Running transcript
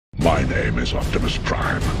My name is Optimus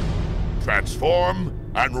Prime. Transform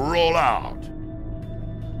and roll out.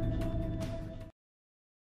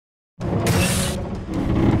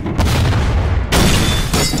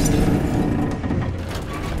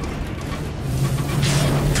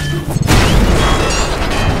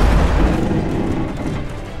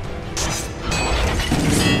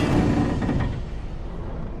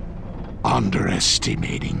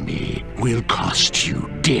 Underestimating me will cost you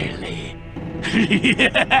dearly.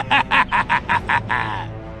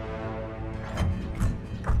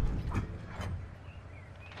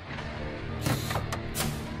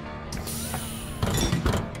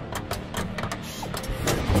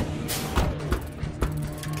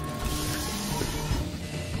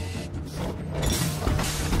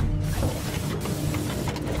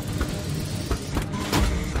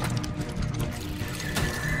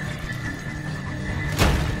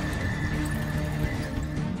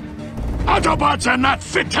 Autobots are not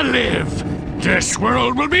fit to live! This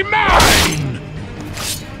world will be mine!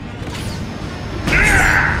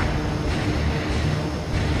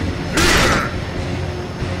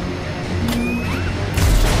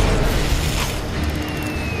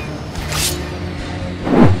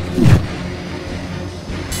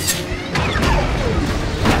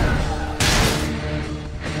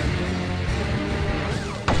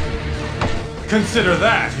 Consider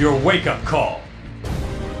that your wake-up call.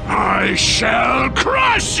 I shall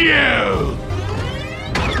crush you!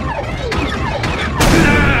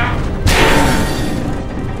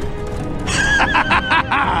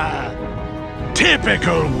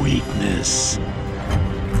 Typical weakness.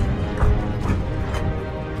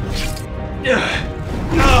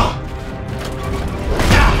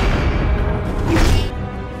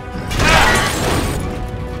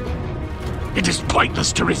 It is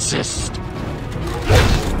pointless to resist.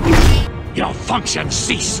 Your functions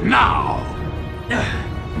cease now!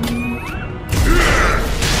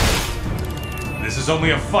 This is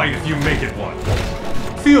only a fight if you make it one.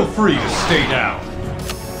 Feel free to stay down.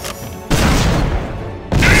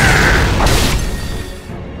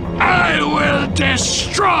 I will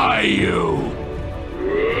destroy you!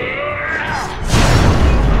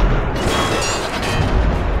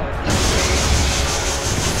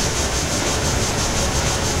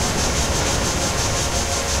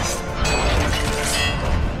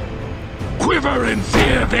 Quiver in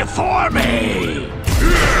fear before me!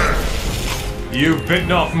 You've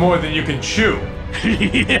bitten off more than you can chew.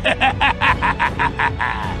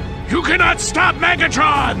 You cannot stop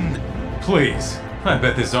Megatron! Please, I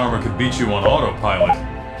bet this armor could beat you on autopilot.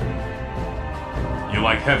 You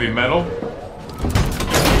like heavy metal?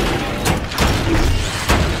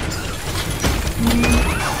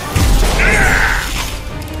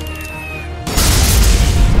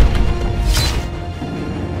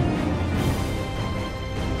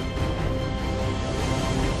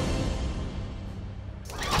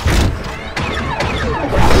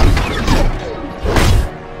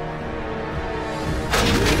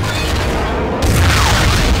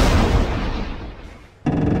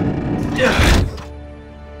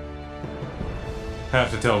 Have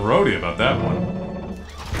to tell Rhodey about that one.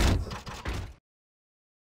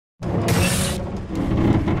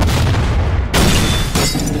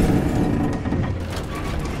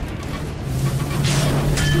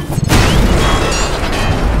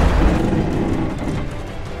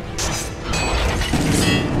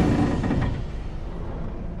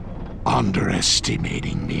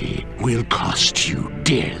 Underestimating me will cost you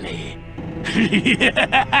dearly.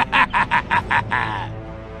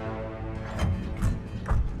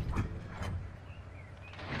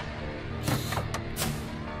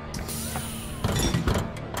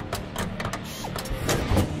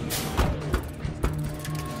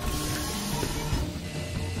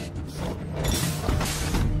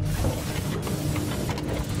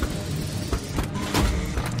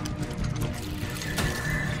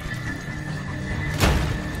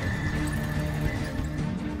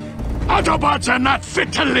 Autobots are not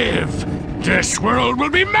fit to live! This world will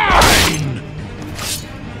be mine!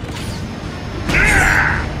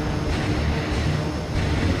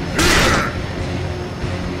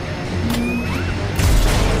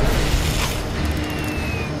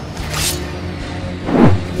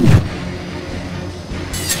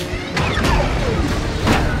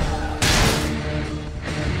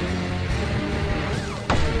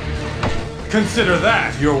 Consider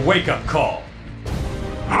that your wake-up call.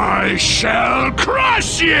 I shall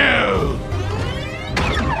crush you!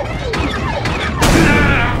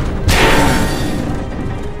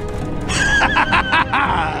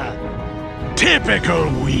 Typical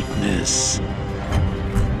weakness.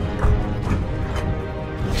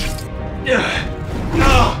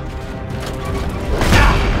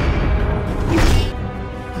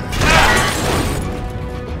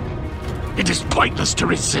 pointless to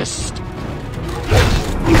resist.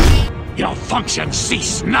 Your functions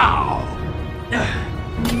cease now.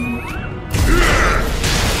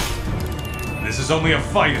 This is only a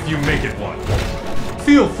fight if you make it one.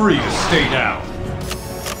 Feel free to stay down.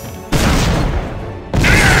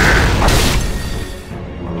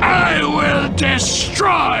 I will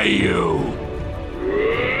destroy you!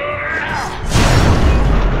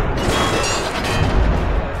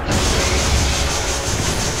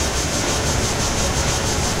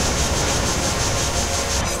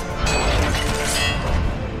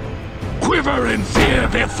 Quiver in fear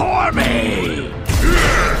before me!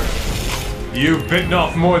 You've bitten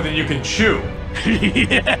off more than you can chew.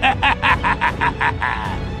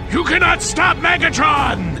 You cannot stop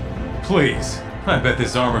Megatron! Please, I bet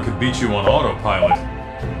this armor could beat you on autopilot.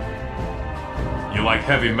 You like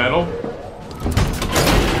heavy metal?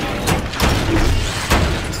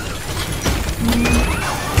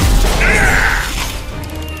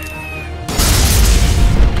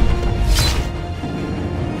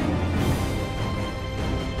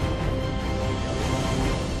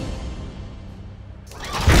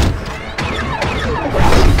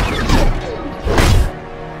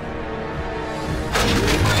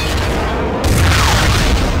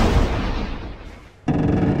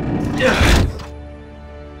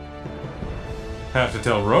 Have to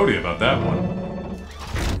tell Rhodey about that one.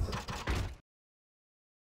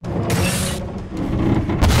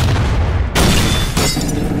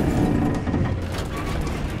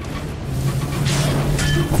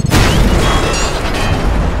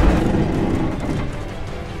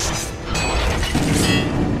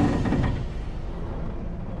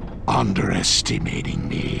 Underestimating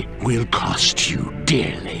me will cost you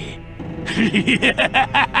dearly.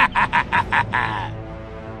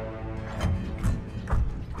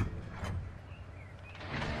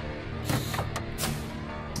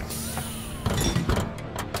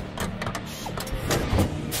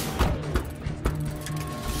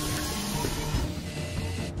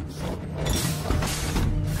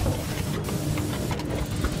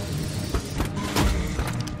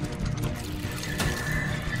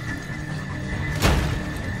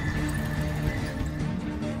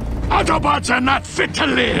 Autobots are not fit to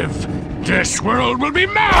live! This world will be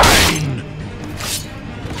mine!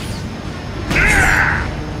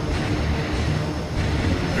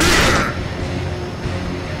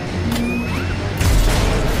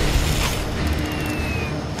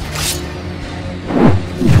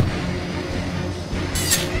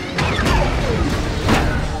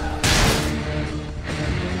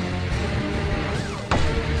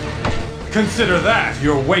 Consider that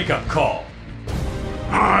your wake-up call.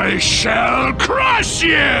 I shall crush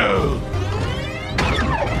you!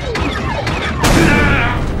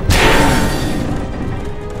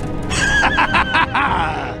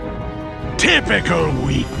 Typical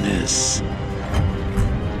weakness.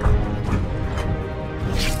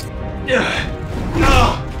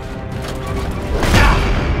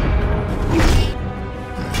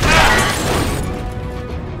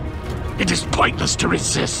 It is pointless to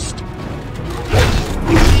resist.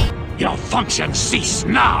 Your functions cease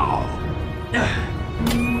now!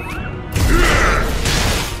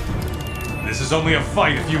 This is only a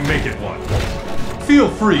fight if you make it one. Feel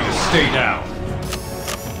free to stay down.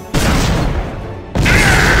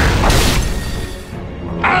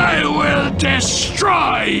 I will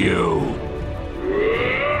destroy you!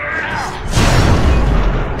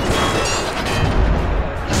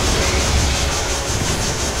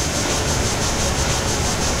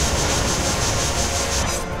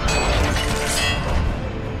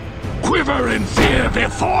 Quiver in fear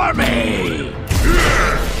before me!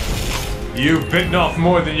 You've bitten off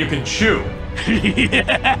more than you can chew. You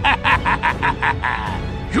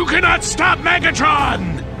cannot stop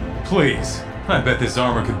Megatron! Please, I bet this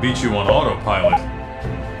armor could beat you on autopilot.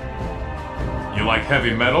 You like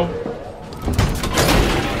heavy metal?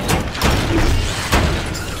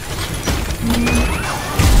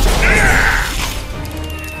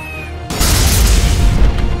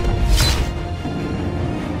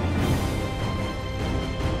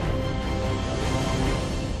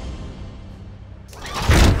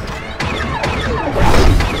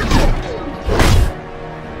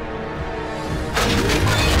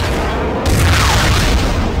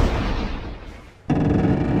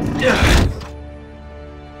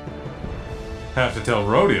 Have to tell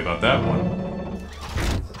Rhodey about that one.